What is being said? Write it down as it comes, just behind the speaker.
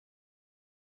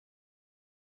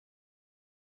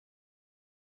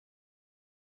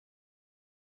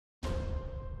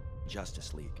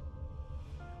Justice League.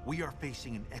 We are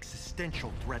facing an existential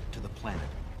threat to the planet.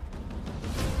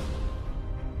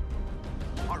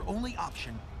 Our only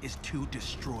option is to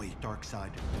destroy Darkseid.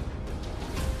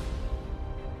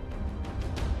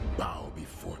 Bow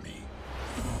before me.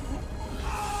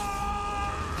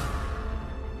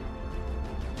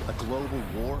 A global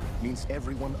war means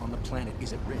everyone on the planet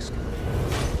is at risk.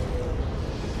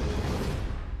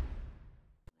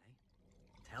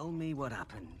 Tell me what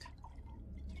happened.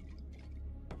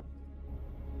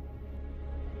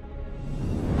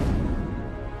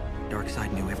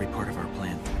 Darkseid knew every part of our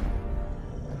plan.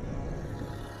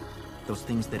 Those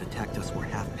things that attacked us were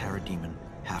half Parademon,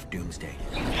 half Doomsday.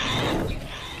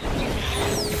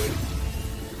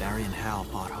 Barry and Hal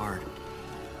fought hard,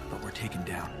 but were taken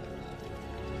down.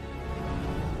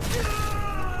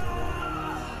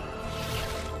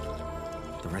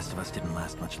 The rest of us didn't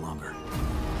last much longer.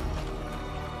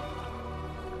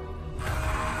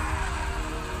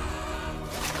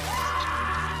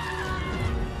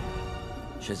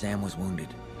 Shazam was wounded,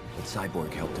 but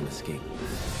Cyborg helped him escape.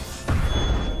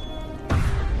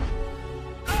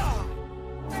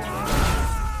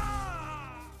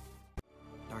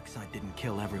 Darkseid didn't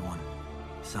kill everyone.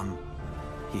 Some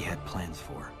he had plans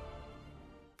for.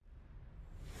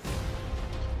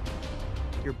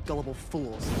 You're gullible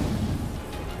fools.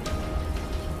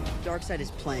 Darkseid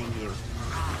is playing you.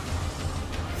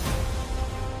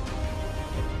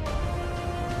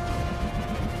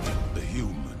 The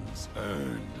humans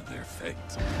earned their fate.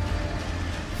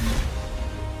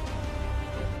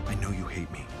 I know you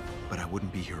hate me, but I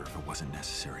wouldn't be here if it wasn't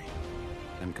necessary.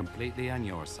 I'm completely on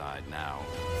your side now.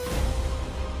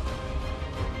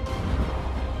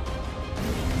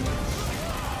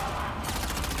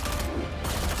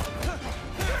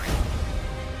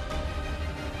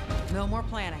 No more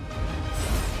planning.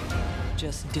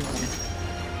 Just do it.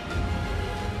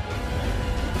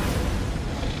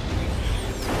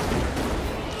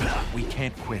 We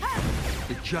can't quit.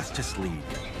 The Justice League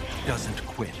doesn't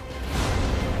quit.